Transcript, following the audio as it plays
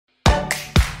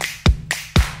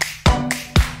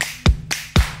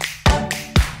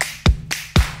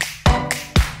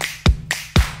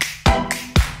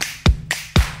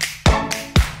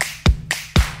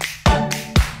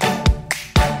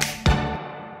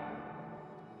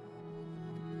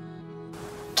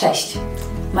Cześć,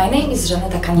 my name is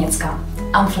Żaneta Kaniecka.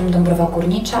 I'm from Dąbrowa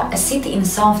Górnicza, a city in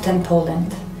southern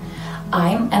Poland.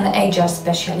 I'm an HR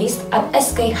specialist at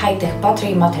SKAiiTech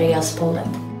Battery Materials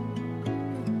Poland.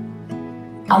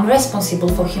 I'm responsible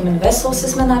for human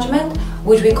resources management,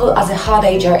 which we call as a hard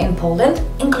HR in Poland,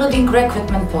 including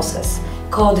recruitment process,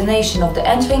 coordination of the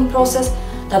entering process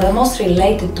that are most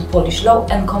related to Polish law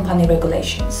and company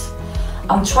regulations.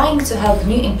 I'm trying to help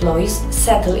new employees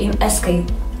settle in SK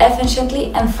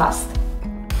efficiently and fast.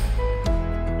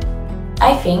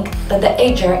 I think that the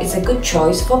HR is a good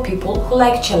choice for people who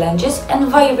like challenges and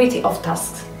variety of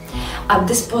tasks. At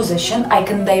this position, I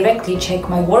can directly check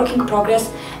my working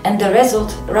progress and the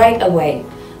result right away,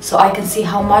 so I can see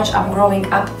how much I'm growing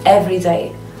up every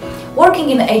day.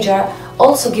 Working in HR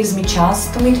also gives me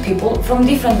chance to meet people from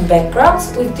different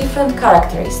backgrounds with different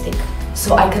characteristics,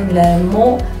 so I can learn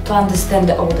more to understand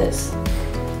the others.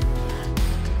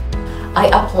 I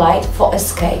applied for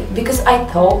SK because I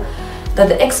thought that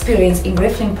the experience in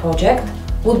Griffin project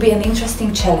would be an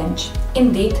interesting challenge.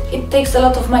 Indeed, it takes a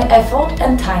lot of my effort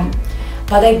and time,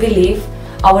 but I believe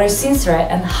our sincere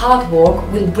and hard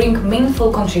work will bring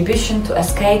meaningful contribution to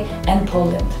SK and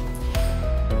Poland.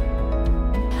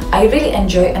 I really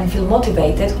enjoy and feel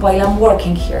motivated while I'm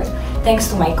working here, thanks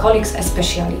to my colleagues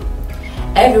especially.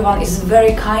 Everyone is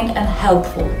very kind and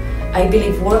helpful. I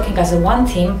believe working as a one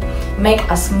team makes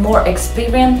us more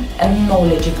experienced and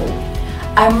knowledgeable.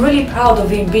 I'm really proud of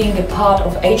being a part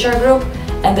of HR group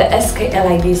and the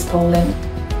SKAIiTeKnololoji's.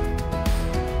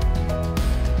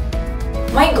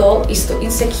 My goal is to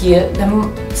ensure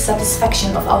the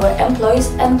satisfaction of our employees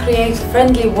and create a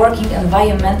friendly working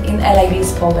environment in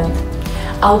Poland.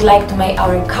 I would like to make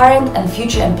our current and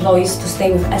future employees to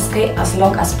stay with SK as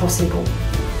long as possible.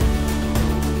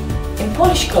 In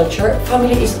Polish culture,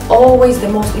 family is always the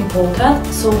most important,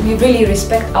 so we really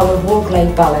respect our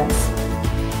work-life balance.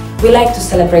 We like to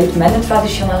celebrate many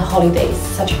traditional holidays,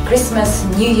 such as Christmas,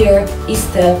 New Year,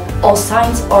 Easter, All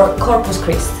Saints or Corpus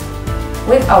Christi,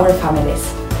 with our families.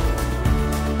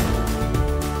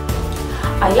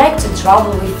 I like to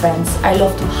travel with friends. I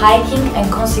love to hiking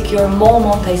and consequer more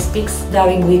mountain peaks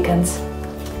during weekends,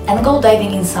 and go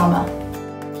diving in summer.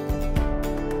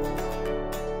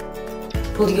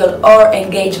 Put your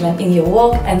engagement in your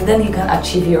work and then you can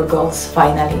achieve your goals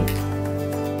finally.